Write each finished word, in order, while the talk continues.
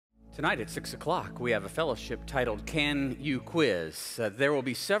Tonight at 6 o'clock, we have a fellowship titled Can You Quiz? There will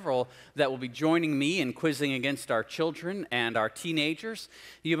be several that will be joining me in quizzing against our children and our teenagers.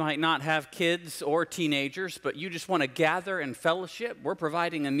 You might not have kids or teenagers, but you just want to gather and fellowship. We're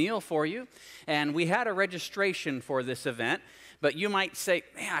providing a meal for you, and we had a registration for this event. But you might say,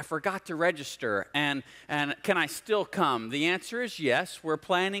 man, I forgot to register, and can I still come? The answer is yes. We're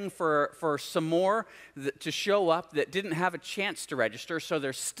planning for some more to show up that didn't have a chance to register, so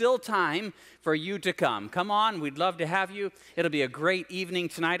there's still time for you to come. Come on, we'd love to have you. It'll be a great evening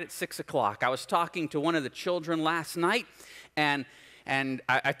tonight at 6 o'clock. I was talking to one of the children last night, and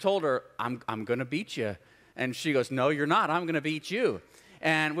I told her, I'm going to beat you. And she goes, no, you're not. I'm going to beat you.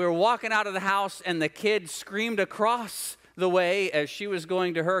 And we were walking out of the house, and the kid screamed across the way as she was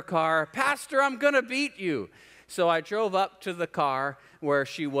going to her car, Pastor, I'm going to beat you. So I drove up to the car where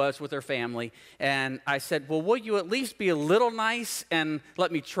she was with her family, and I said, well, will you at least be a little nice and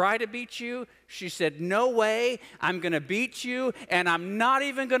let me try to beat you? She said, no way, I'm going to beat you, and I'm not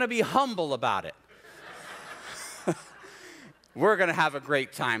even going to be humble about it. We're going to have a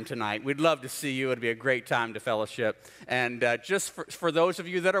great time tonight. We'd love to see you. It'd be a great time to fellowship. And just for those of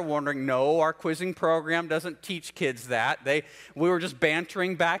you that are wondering, no, our quizzing program doesn't teach kids that. We were just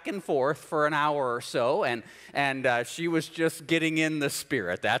bantering back and forth for an hour or so, and she was just getting in the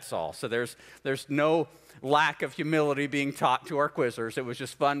spirit, that's all. So there's no lack of humility being taught to our quizzers. It was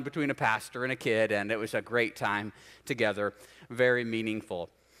just fun between a pastor and a kid, and it was a great time together, very meaningful.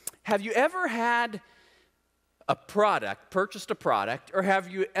 Have you ever had purchased a product, or have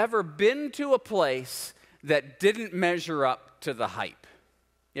you ever been to a place that didn't measure up to the hype?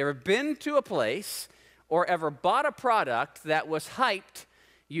 You ever been to a place or ever bought a product that was hyped,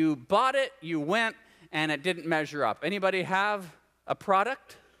 you bought it, you went, and it didn't measure up? Anybody have a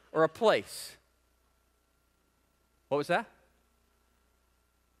product or a place? What was that?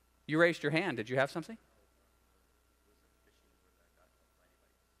 You raised your hand. Did you have something?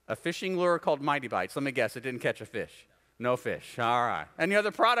 A fishing lure called Mighty Bites. Let me guess, it didn't catch a fish. No fish. All right. Any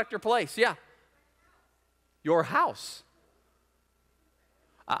other product or place? Yeah. Your house.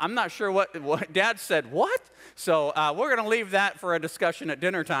 I'm not sure what Dad said. What? So we're going to leave that for a discussion at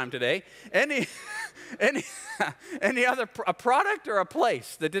dinner time today. Any other a product or a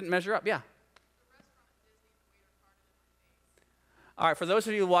place that didn't measure up? Yeah. All right, for those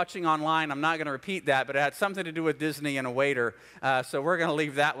of you watching online, I'm not going to repeat that, but it had something to do with Disney and a waiter, so we're going to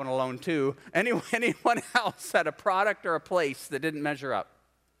leave that one alone too. Anyone else had a product or a place that didn't measure up?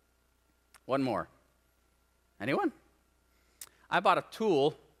 One more. Anyone? I bought a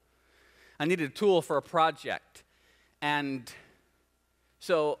tool. I needed a tool for a project, and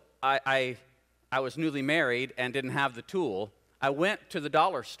so I was newly married and didn't have the tool. I went to the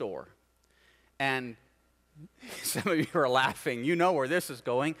dollar store, and some of you are laughing. You know where this is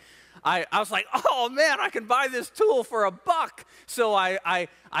going. I was like, oh, man, I can buy this tool for $1. So I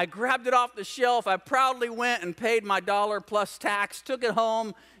grabbed it off the shelf. I proudly went and paid my $1 plus tax, took it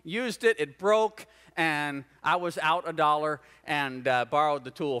home, used it. It broke, and I was out $1 and borrowed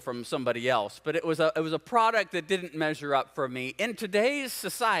the tool from somebody else. But it was a product that didn't measure up for me. In today's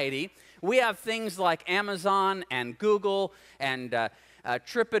society, we have things like Amazon and Google and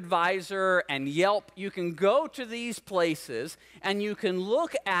TripAdvisor and Yelp. You can go to these places and you can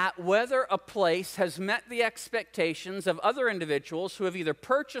look at whether a place has met the expectations of other individuals who have either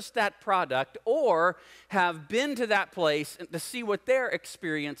purchased that product or have been to that place to see what their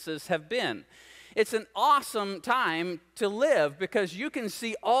experiences have been. It's an awesome time to live because you can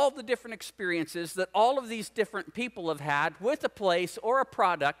see all the different experiences that all of these different people have had with a place or a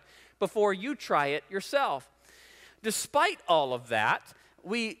product before you try it yourself. Despite all of that,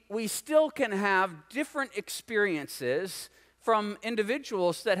 we still can have different experiences from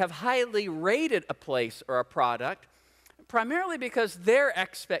individuals that have highly rated a place or a product, primarily because their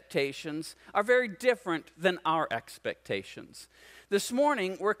expectations are very different than our expectations. This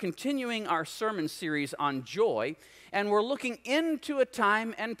morning, we're continuing our sermon series on joy, and we're looking into a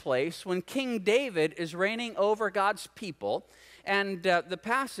time and place when King David is reigning over God's people. And the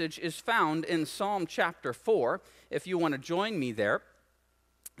passage is found in Psalm chapter 4, if you want to join me there.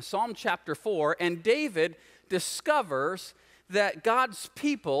 Psalm chapter 4, and David discovers that God's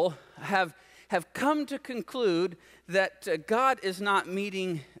people have come to conclude that God is not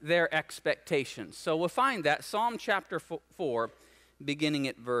meeting their expectations. So we'll find that, Psalm chapter 4, beginning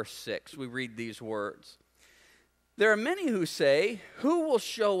at verse 6. We read these words. There are many who say, who will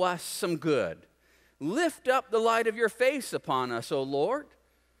show us some good? Lift up the light of your face upon us, O Lord.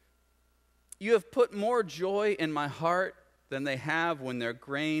 You have put more joy in my heart than they have when their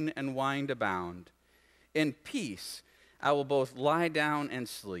grain and wine abound. In peace I will both lie down and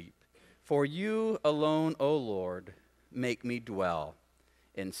sleep. For you alone, O Lord, make me dwell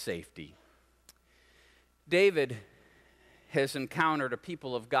in safety. David has encountered a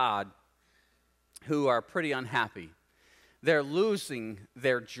people of God who are pretty unhappy. They're losing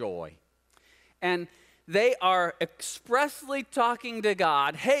their joy. And they are expressly talking to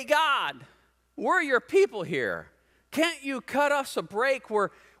God, hey, God, we're your people here. Can't you cut us a break? We're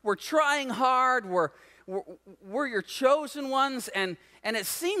trying hard. We're your chosen ones, and it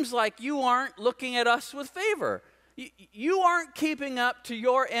seems like you aren't looking at us with favor. You aren't keeping up to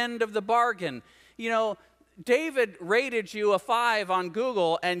your end of the bargain. You know, David rated you a 5 on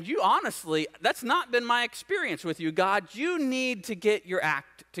Google, and you honestly, that's not been my experience with you, God. You need to get your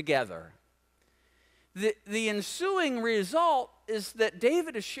act together. The ensuing result is that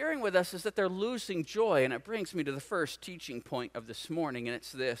David is sharing with us is that they're losing joy, and it brings me to the first teaching point of this morning, and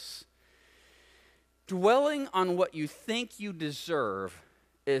it's this. Dwelling on what you think you deserve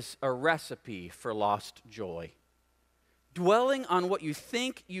is a recipe for lost joy. Dwelling on what you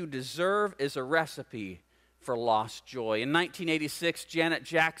think you deserve is a recipe for lost joy. In 1986, Janet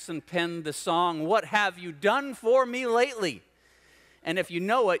Jackson penned the song, "What Have You Done For Me Lately?" And if you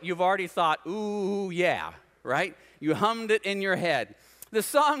know it, you've already thought, ooh, yeah, right? You hummed it in your head. The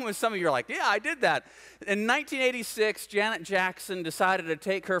song was, some of you are like, yeah, I did that. In 1986, Janet Jackson decided to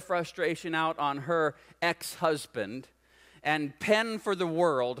take her frustration out on her ex-husband and pen for the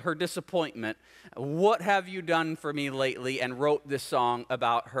world her disappointment. What have you done for me lately? And wrote this song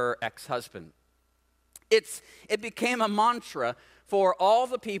about her ex-husband. It became a mantra for all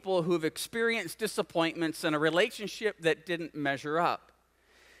the people who've experienced disappointments in a relationship that didn't measure up.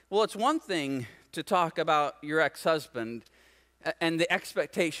 Well, it's one thing to talk about your ex-husband and the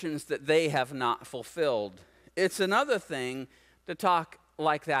expectations that they have not fulfilled. It's another thing to talk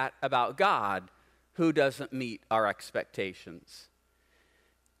like that about God, who doesn't meet our expectations.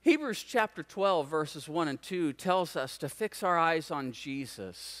 Hebrews chapter 12, verses 1 and 2 tells us to fix our eyes on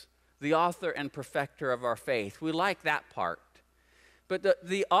Jesus, the author and perfecter of our faith. We like that part. But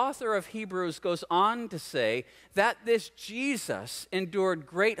the author of Hebrews goes on to say that this Jesus endured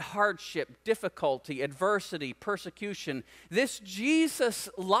great hardship, difficulty, adversity, persecution. This Jesus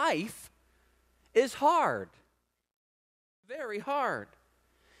life is hard, very hard.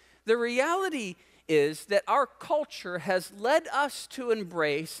 The reality is that our culture has led us to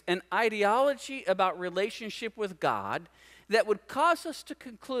embrace an ideology about relationship with God that would cause us to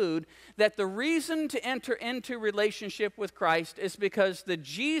conclude that the reason to enter into relationship with Christ is because the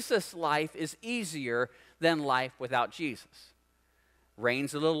Jesus life is easier than life without Jesus.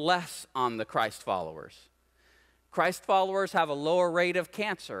 Rains a little less on the Christ followers. Christ followers have a lower rate of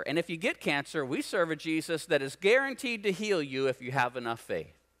cancer, and if you get cancer, we serve a Jesus that is guaranteed to heal you if you have enough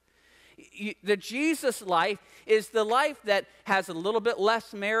faith. The Jesus life is the life that has a little bit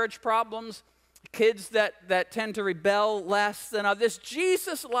less marriage problems, kids that tend to rebel less than others. This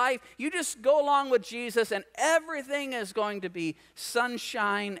Jesus life, you just go along with Jesus and everything is going to be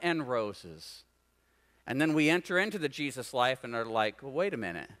sunshine and roses. And then we enter into the Jesus life and are like, well, wait a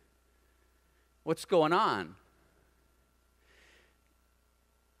minute. What's going on?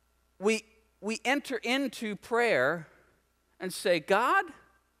 We enter into prayer and say, God,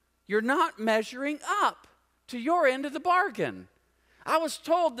 you're not measuring up to your end of the bargain. I was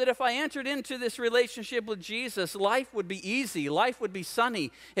told that if I entered into this relationship with Jesus, life would be easy, life would be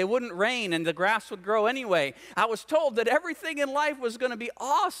sunny, it wouldn't rain, and the grass would grow anyway. I was told that everything in life was going to be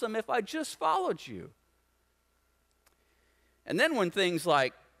awesome if I just followed you. And then when things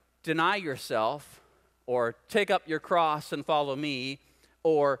like deny yourself, or take up your cross and follow me,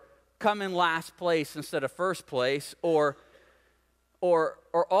 or come in last place instead of first place, or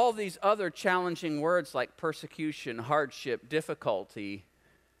all these other challenging words like persecution, hardship, difficulty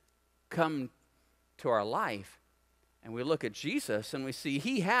come to our life, and we look at Jesus and we see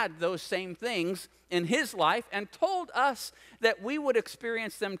he had those same things in his life and told us that we would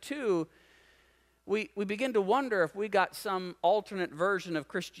experience them too, we begin to wonder if we got some alternate version of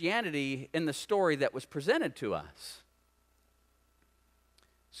Christianity in the story that was presented to us.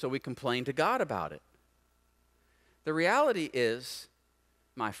 So we complain to God about it. The reality is,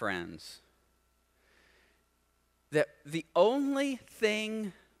 my friends, that the only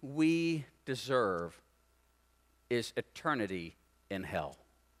thing we deserve is eternity in hell.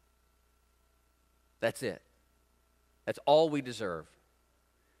 That's it. That's all we deserve.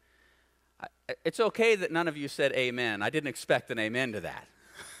 It's okay that none of you said amen. I didn't expect an amen to that.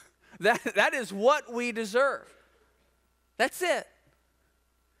 That is what we deserve. That's it.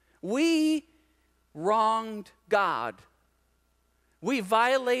 We wronged God. We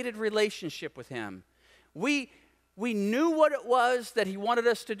violated relationship with him. We we knew what it was that he wanted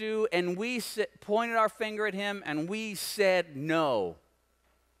us to do, and we pointed our finger at him, and we said no.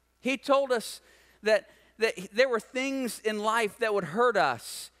 He told us that there were things in life that would hurt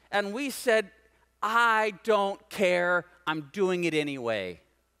us, and we said, I don't care, I'm doing it anyway.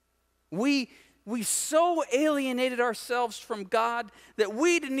 We so alienated ourselves from God that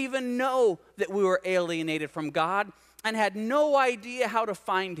we didn't even know that we were alienated from God and had no idea how to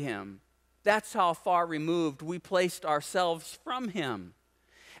find him. That's how far removed we placed ourselves from him.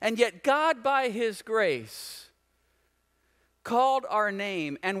 And yet God, by his grace, called our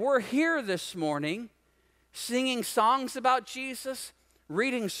name, and we're here this morning singing songs about Jesus,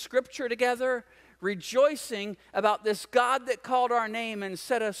 reading scripture together, rejoicing about this God that called our name and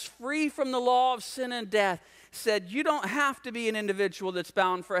set us free from the law of sin and death, said, you don't have to be an individual that's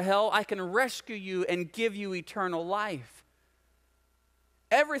bound for hell. I can rescue you and give you eternal life.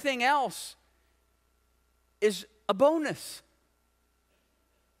 Everything else is a bonus.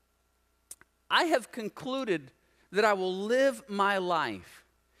 I have concluded that I will live my life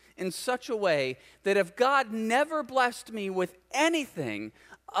in such a way that if God never blessed me with anything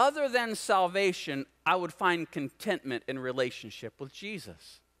other than salvation, I would find contentment in relationship with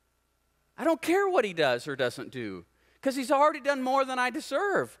Jesus. I don't care what he does or doesn't do, because he's already done more than I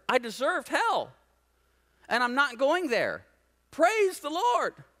deserve. I deserved hell, and I'm not going there. Praise the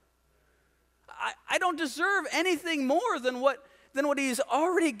Lord. I don't deserve anything more than what he's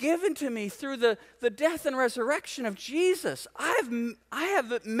already given to me through the death and resurrection of Jesus. I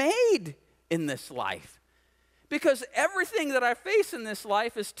have it made in this life. Because everything that I face in this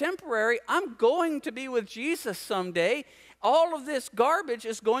life is temporary. I'm going to be with Jesus someday. All of this garbage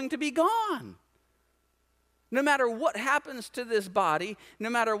is going to be gone. No matter what happens to this body, no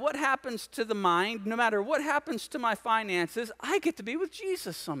matter what happens to the mind, no matter what happens to my finances, I get to be with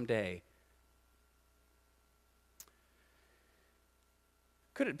Jesus someday.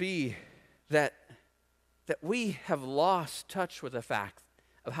 Could it be that we have lost touch with the fact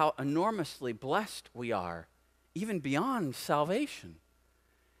of how enormously blessed we are, even beyond salvation?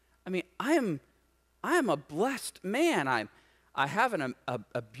 I mean, I am a blessed man. I have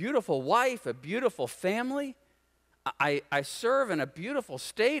a beautiful wife, a beautiful family. I serve in a beautiful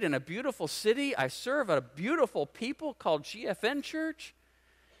state, in a beautiful city. I serve a beautiful people called GFN Church.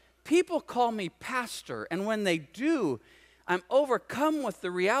 People call me pastor, and when they do, I'm overcome with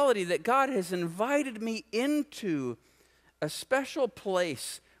the reality that God has invited me into a special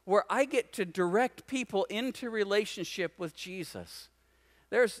place where I get to direct people into relationship with Jesus.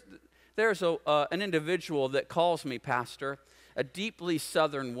 There's an individual that calls me pastor, a deeply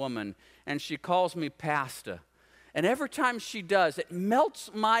Southern woman, and she calls me pastor. And every time she does, it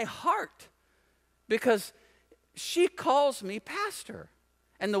melts my heart because she calls me pastor.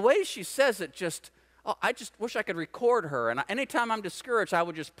 And the way she says it I just wish I could record her. And anytime I'm discouraged, I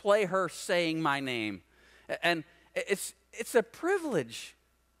would just play her saying my name. And it's a privilege.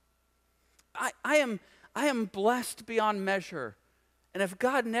 I am blessed beyond measure. And if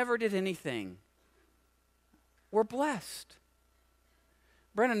God never did anything, we're blessed.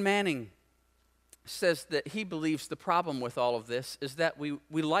 Brennan Manning says that he believes the problem with all of this is that we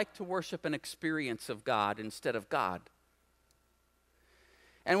like to worship an experience of God instead of God.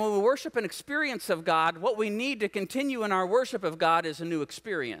 And when we worship an experience of God, what we need to continue in our worship of God is a new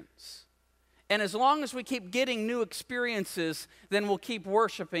experience. And as long as we keep getting new experiences, then we'll keep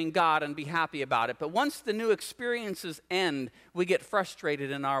worshiping God and be happy about it. But once the new experiences end, we get frustrated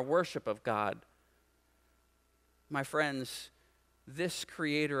in our worship of God. My friends, this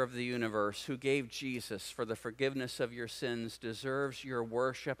creator of the universe who gave Jesus for the forgiveness of your sins deserves your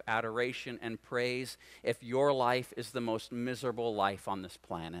worship, adoration, and praise if your life is the most miserable life on this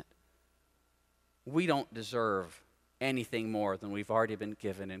planet. We don't deserve anything more than we've already been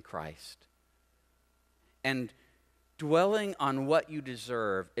given in Christ. And dwelling on what you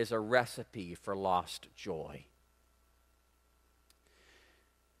deserve is a recipe for lost joy.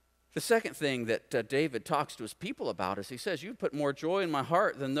 The second thing that David talks to his people about is he says, "You put more joy in my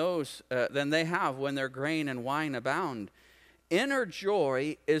heart than they have when their grain and wine abound." Inner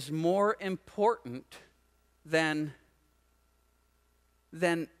joy is more important than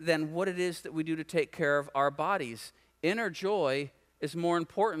what it is that we do to take care of our bodies. Inner joy is more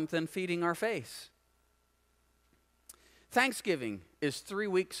important than feeding our face. Thanksgiving is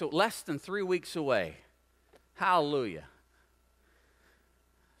less than 3 weeks away. Hallelujah.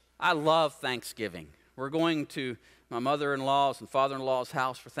 I love Thanksgiving. We're going to my mother-in-law's and father-in-law's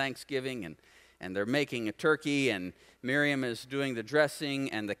house for Thanksgiving, and they're making a turkey, and Miriam is doing the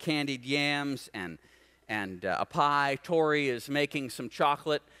dressing and the candied yams and a pie. Tori is making some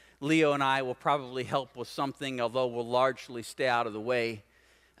chocolate. Leo and I will probably help with something, although we'll largely stay out of the way.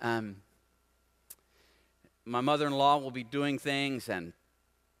 My mother-in-law will be doing things, and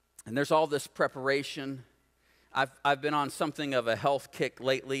there's all this preparation. I've been on something of a health kick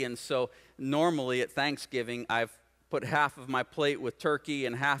lately, and so normally at Thanksgiving, I've put half of my plate with turkey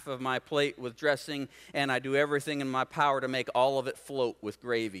and half of my plate with dressing, and I do everything in my power to make all of it float with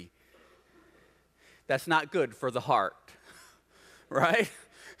gravy. That's not good for the heart, right?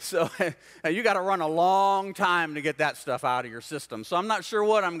 So you got to run a long time to get that stuff out of your system. So I'm not sure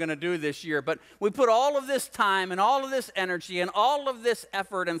what I'm going to do this year, but we put all of this time and all of this energy and all of this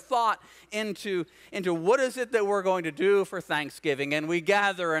effort and thought into what is it that we're going to do for Thanksgiving. And we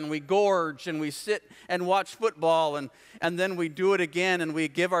gather and we gorge and we sit and watch football, and then we do it again, and we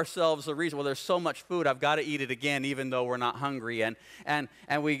give ourselves a reason. Well, there's so much food, I've got to eat it again even though we're not hungry. And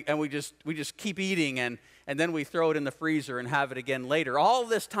we just keep eating, and then we throw it in the freezer and have it again later. All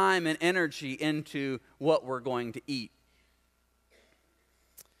this time and energy into what we're going to eat.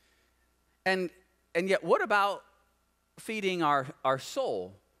 And yet, what about feeding our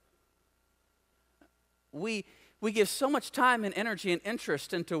soul? We give so much time and energy and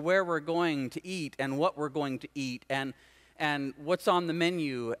interest into where we're going to eat and what we're going to eat and what's on the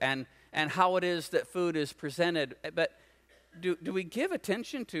menu and how it is that food is presented. But do we give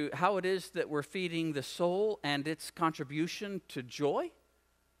attention to how it is that we're feeding the soul and its contribution to joy?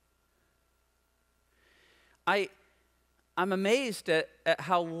 I'm amazed at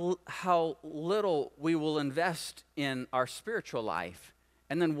how little we will invest in our spiritual life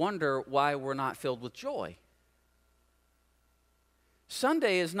and then wonder why we're not filled with joy.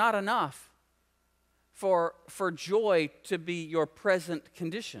 Sunday is not enough for joy to be your present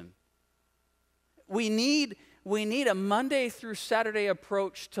condition. We need a Monday through Saturday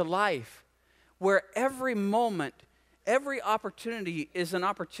approach to life where every moment, every opportunity is an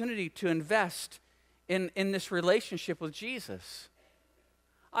opportunity to invest in this relationship with Jesus.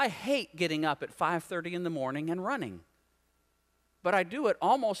 I hate getting up at 5:30 in the morning and running, but I do it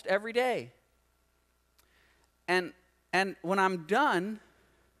almost every day. And when I'm done,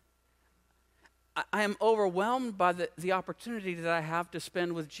 I am overwhelmed by the opportunity that I have to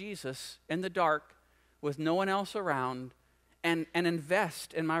spend with Jesus in the dark with no one else around and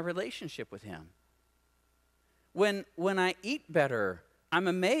invest in my relationship with him. When I eat better, I'm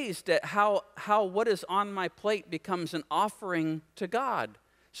amazed at how what is on my plate becomes an offering to God.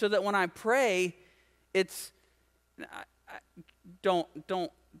 So that when I pray, don't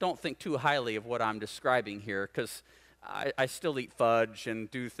think too highly of what I'm describing here, because I still eat fudge and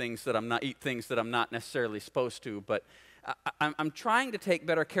eat things that I'm not necessarily supposed to, but I'm trying to take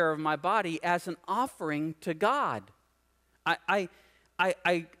better care of my body as an offering to God. I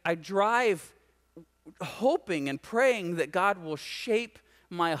drive hoping and praying that God will shape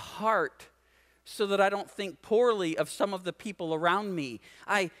my heart so that I don't think poorly of some of the people around me.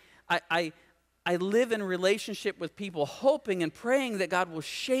 I live in relationship with people hoping and praying that God will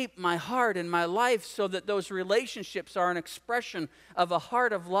shape my heart and my life so that those relationships are an expression of a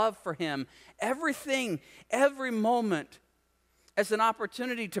heart of love for him. Everything, every moment as an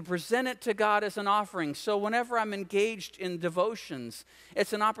opportunity to present it to God as an offering. So whenever I'm engaged in devotions,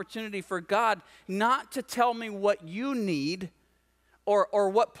 it's an opportunity for God not to tell me what you need or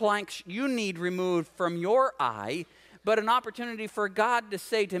what planks you need removed from your eye, but an opportunity for God to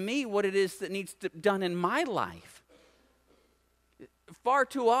say to me what it is that needs to be done in my life. Far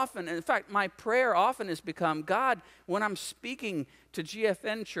too often, in fact, my prayer often has become, God, when I'm speaking to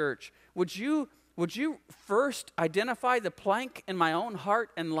GFN Church, would you first identify the plank in my own heart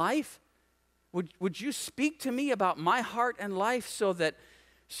and life? Would you speak to me about my heart and life so that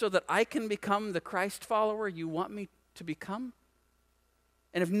I can become the Christ follower you want me to become?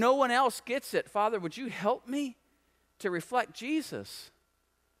 And if no one else gets it, Father, would you help me to reflect Jesus?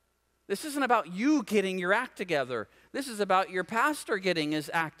 This isn't about you getting your act together. This is about your pastor getting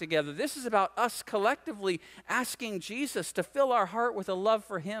his act together. This is about us collectively asking Jesus to fill our heart with a love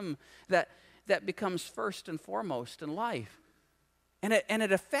for him that becomes first and foremost in life. And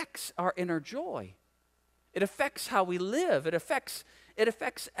it affects our inner joy. It affects how we live. It affects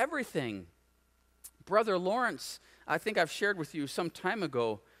everything. Brother Lawrence, I think I've shared with you some time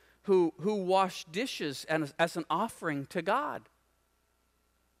ago, who washed dishes as an offering to God.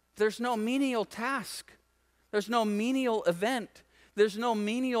 There's no menial task. There's no menial event. There's no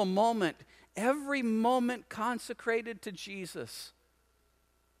menial moment. Every moment consecrated to Jesus.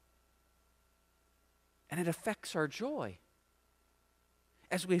 And it affects our joy.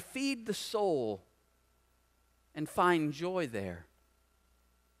 As we feed the soul and find joy there.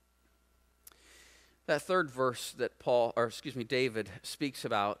 That third verse that David speaks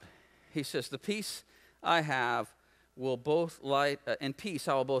about, he says, "The peace I have will both lie in peace.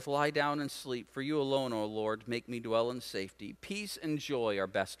 I will both lie down and sleep. For you alone, O Lord, make me dwell in safety." Peace and joy are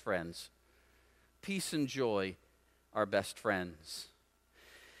best friends. Peace and joy are best friends.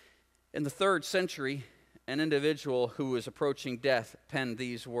 In the 3rd century, an individual who was approaching death penned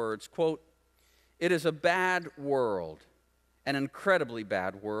these words, quote, "It is a bad world, an incredibly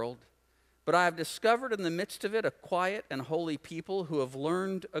bad world, but I have discovered in the midst of it a quiet and holy people who have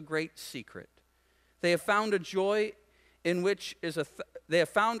learned a great secret. They have found a joy which is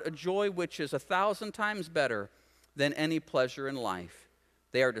 1,000 times better than any pleasure in life.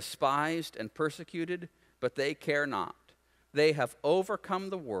 They are despised and persecuted, but they care not. They have overcome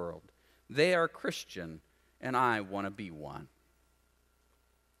the world. They are Christian, and I want to be one."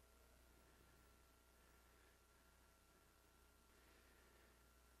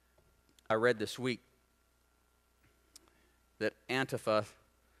 I read this week that Antifa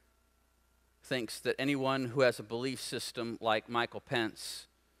thinks that anyone who has a belief system like Michael Pence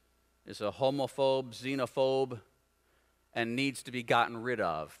is a homophobe, xenophobe, and needs to be gotten rid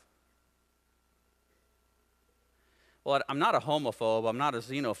of. Well, I'm not a homophobe, I'm not a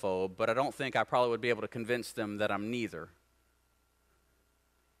xenophobe, but I don't think I probably would be able to convince them that I'm neither.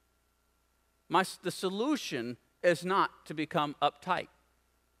 The solution is not to become uptight.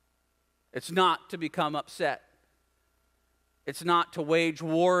 It's not to become upset. It's not to wage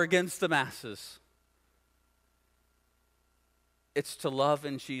war against the masses. It's to love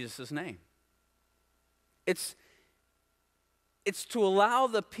in Jesus' name. It's to allow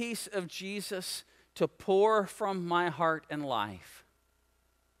the peace of Jesus to pour from my heart and life.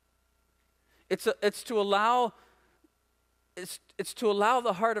 It's to allow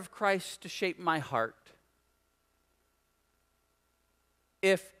the heart of Christ to shape my heart.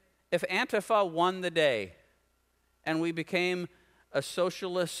 If Antifa won the day and we became a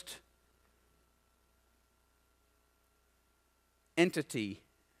socialist entity,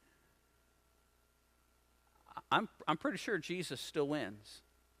 I'm pretty sure Jesus still wins.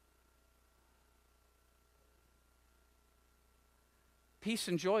 Peace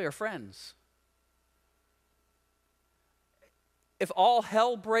and joy are friends. If all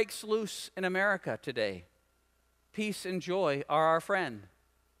hell breaks loose in America today, peace and joy are our friend.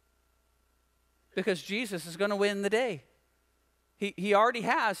 Because Jesus is going to win the day. He already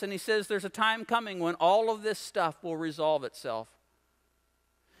has, and he says there's a time coming when all of this stuff will resolve itself.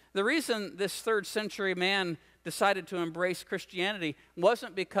 The reason this 3rd century man decided to embrace Christianity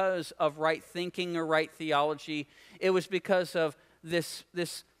wasn't because of right thinking or right theology. It was because of this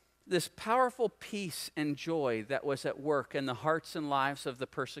powerful peace and joy that was at work in the hearts and lives of the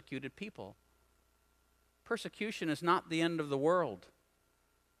persecuted people. Persecution is not the end of the world.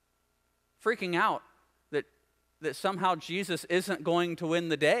 Freaking out that somehow Jesus isn't going to win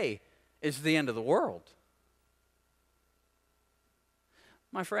the day is the end of the world.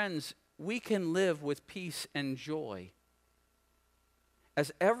 My friends, we can live with peace and joy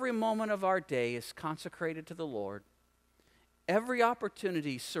as every moment of our day is consecrated to the Lord, every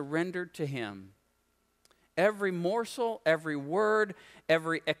opportunity surrendered to Him, every morsel, every word,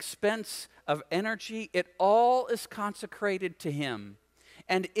 every expense of energy, it all is consecrated to Him.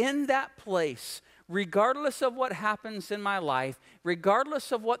 And in that place, regardless of what happens in my life,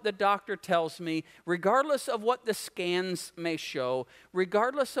 regardless of what the doctor tells me, regardless of what the scans may show,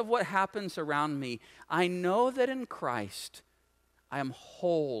 regardless of what happens around me, I know that in Christ I am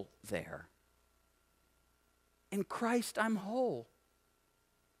whole there. In Christ I'm whole.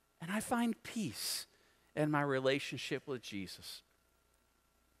 And I find peace in my relationship with Jesus.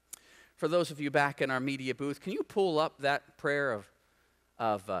 For those of you back in our media booth, can you pull up that prayer of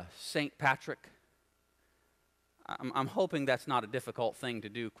St. Patrick? I'm hoping that's not a difficult thing to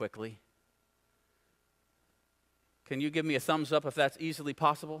do quickly. Can you give me a thumbs up if that's easily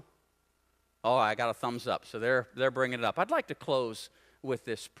possible? Oh, I got a thumbs up, so they're bringing it up. I'd like to close with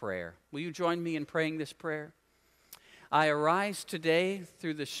this prayer. Will you join me in praying this prayer? I arise today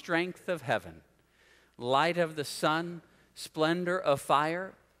through the strength of heaven, light of the sun, splendor of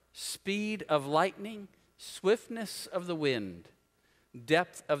fire, speed of lightning, swiftness of the wind,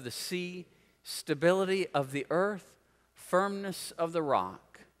 depth of the sea, stability of the earth, firmness of the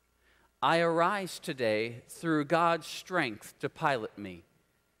rock. I arise today through God's strength to pilot me,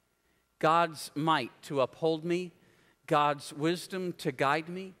 God's might to uphold me, God's wisdom to guide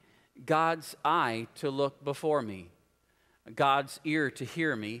me, God's eye to look before me, God's ear to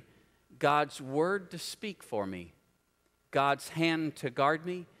hear me, God's word to speak for me, God's hand to guard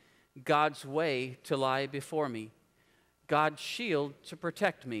me, God's way to lie before me, God's shield to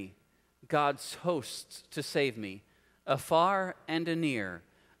protect me, God's hosts to save me, afar and anear,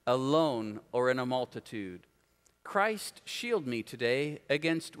 alone or in a multitude. Christ, shield me today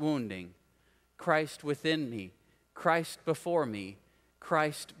against wounding. Christ within me, Christ before me,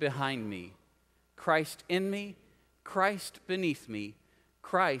 Christ behind me. Christ in me, Christ beneath me,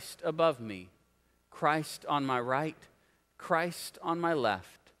 Christ above me. Christ on my right, Christ on my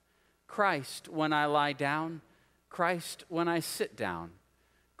left. Christ when I lie down, Christ when I sit down.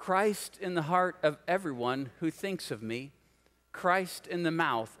 Christ in the heart of everyone who thinks of me. Christ in the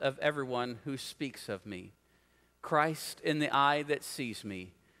mouth of everyone who speaks of me. Christ in the eye that sees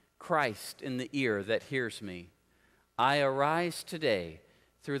me. Christ in the ear that hears me. I arise today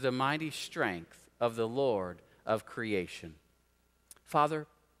through the mighty strength of the Lord of creation. Father,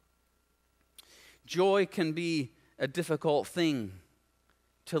 joy can be a difficult thing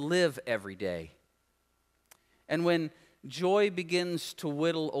to live every day. And when joy begins to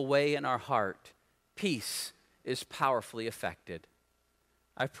whittle away in our heart, peace is powerfully affected.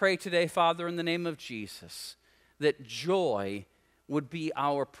 I pray today, Father, in the name of Jesus, that joy would be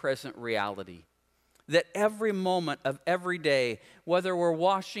our present reality. That every moment of every day, whether we're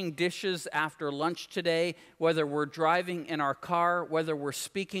washing dishes after lunch today, whether we're driving in our car, whether we're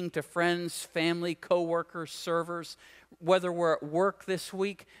speaking to friends, family, coworkers, servers, whether we're at work this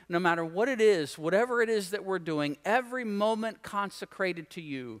week, no matter what it is, whatever it is that we're doing, every moment consecrated to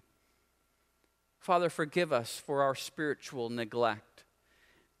you. Father, forgive us for our spiritual neglect.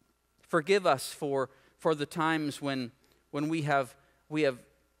 Forgive us for the times when we have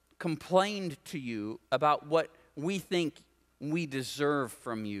complained to you about what we think we deserve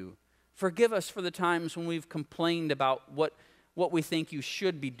from you. Forgive us for the times when we've complained about what we think you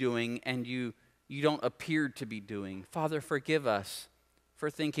should be doing and you don't appear to be doing. Father, forgive us for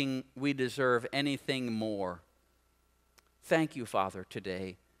thinking we deserve anything more. Thank you, Father,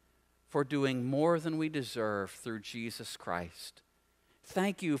 today for doing more than we deserve through Jesus Christ.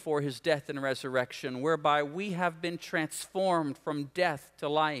 Thank you for his death and resurrection, whereby we have been transformed from death to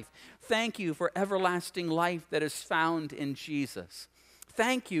life. Thank you for everlasting life that is found in Jesus.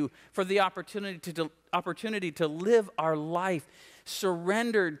 Thank you for the opportunity to live our life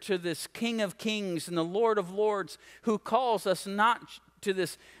surrendered to this King of Kings and the Lord of Lords, who calls us not to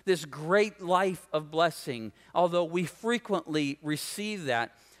this great life of blessing, although we frequently receive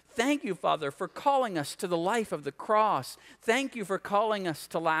that. Thank you, Father, for calling us to the life of the cross. Thank you for calling us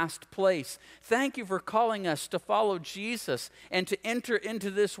to last place. Thank you for calling us to follow Jesus and to enter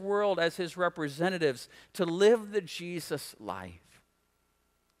into this world as his representatives, to live the Jesus life.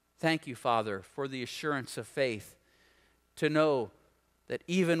 Thank you, Father, for the assurance of faith, to know that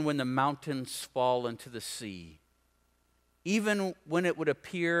even when the mountains fall into the sea, even when it would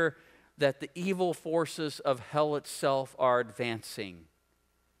appear that the evil forces of hell itself are advancing,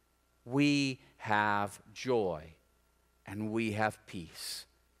 we have joy and we have peace,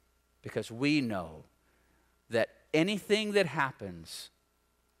 because we know that anything that happens,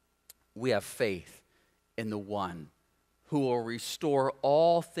 we have faith in the one who will restore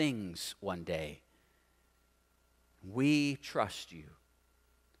all things one day. We trust you.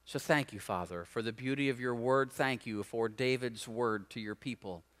 So thank you, Father, for the beauty of your word. Thank you for David's word to your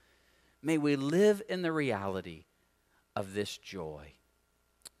people. May we live in the reality of this joy.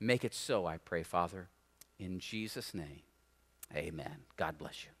 Make it so, I pray, Father, in Jesus' name. Amen. God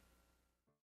bless you.